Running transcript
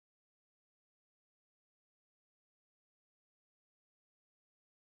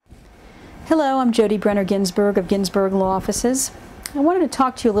Hello, I'm Jody Brenner Ginsberg of Ginsberg Law Offices. I wanted to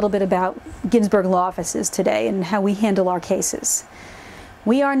talk to you a little bit about Ginsberg Law Offices today and how we handle our cases.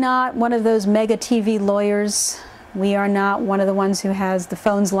 We are not one of those mega TV lawyers. We are not one of the ones who has the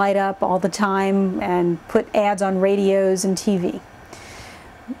phones light up all the time and put ads on radios and TV.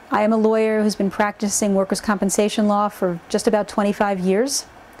 I am a lawyer who's been practicing workers' compensation law for just about 25 years.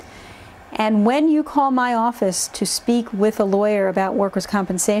 And when you call my office to speak with a lawyer about workers'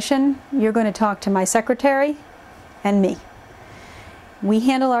 compensation, you're going to talk to my secretary and me. We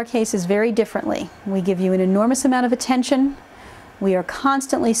handle our cases very differently. We give you an enormous amount of attention. We are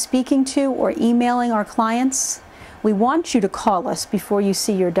constantly speaking to or emailing our clients. We want you to call us before you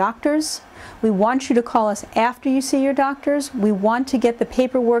see your doctors. We want you to call us after you see your doctors. We want to get the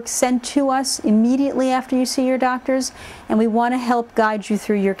paperwork sent to us immediately after you see your doctors, and we want to help guide you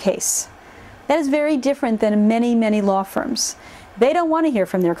through your case. That is very different than many law firms. They don't want to hear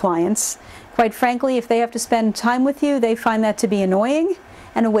from their clients. Quite frankly, if they have to spend time with you, they find that to be annoying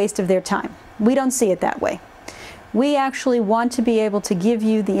and a waste of their time. We don't see it that way. We actually want to be able to give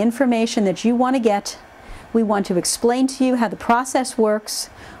you the information that you want to get. We want to explain to you how the process works.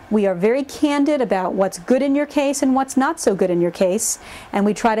 We are very candid about what's good in your case and what's not so good in your case, and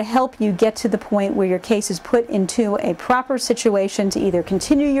we try to help you get to the point where your case is put into a proper situation to either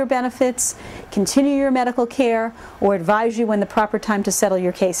continue your benefits, continue your medical care, or advise you when the proper time to settle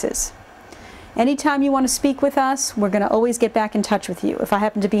your case is. Anytime you want to speak with us, we're going to always get back in touch with you. If I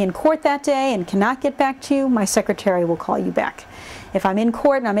happen to be in court that day and cannot get back to you, my secretary will call you back. If I'm in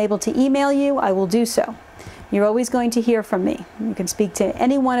court and I'm able to email you, I will do so. You're always going to hear from me. You can speak to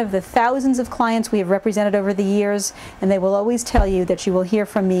any one of the thousands of clients we have represented over the years, and they will always tell you that you will hear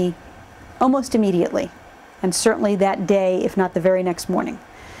from me almost immediately, and certainly that day, if not the very next morning.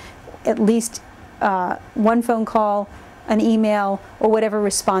 At least one phone call, an email, or whatever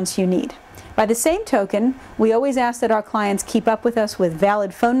response you need. By the same token, we always ask that our clients keep up with us with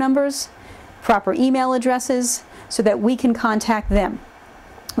valid phone numbers, proper email addresses, so that we can contact them.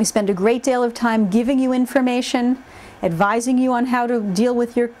 We spend a great deal of time giving you information, advising you on how to deal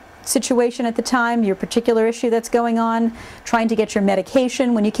with your situation at the time, your particular issue that's going on, trying to get your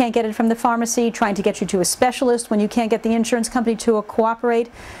medication when you can't get it from the pharmacy, trying to get you to a specialist when you can't get the insurance company to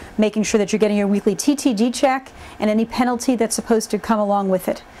cooperate, making sure that you're getting your weekly TTD check and any penalty that's supposed to come along with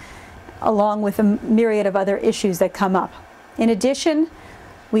it, along with a myriad of other issues that come up. In addition,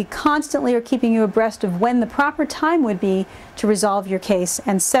 we constantly are keeping you abreast of when the proper time would be to resolve your case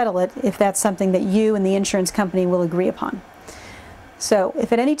and settle it if that's something that you and the insurance company will agree upon. So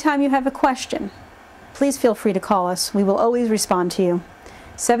if at any time you have a question, please feel free to call us. We will always respond to you.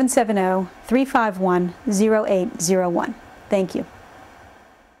 770-351-0801. Thank you.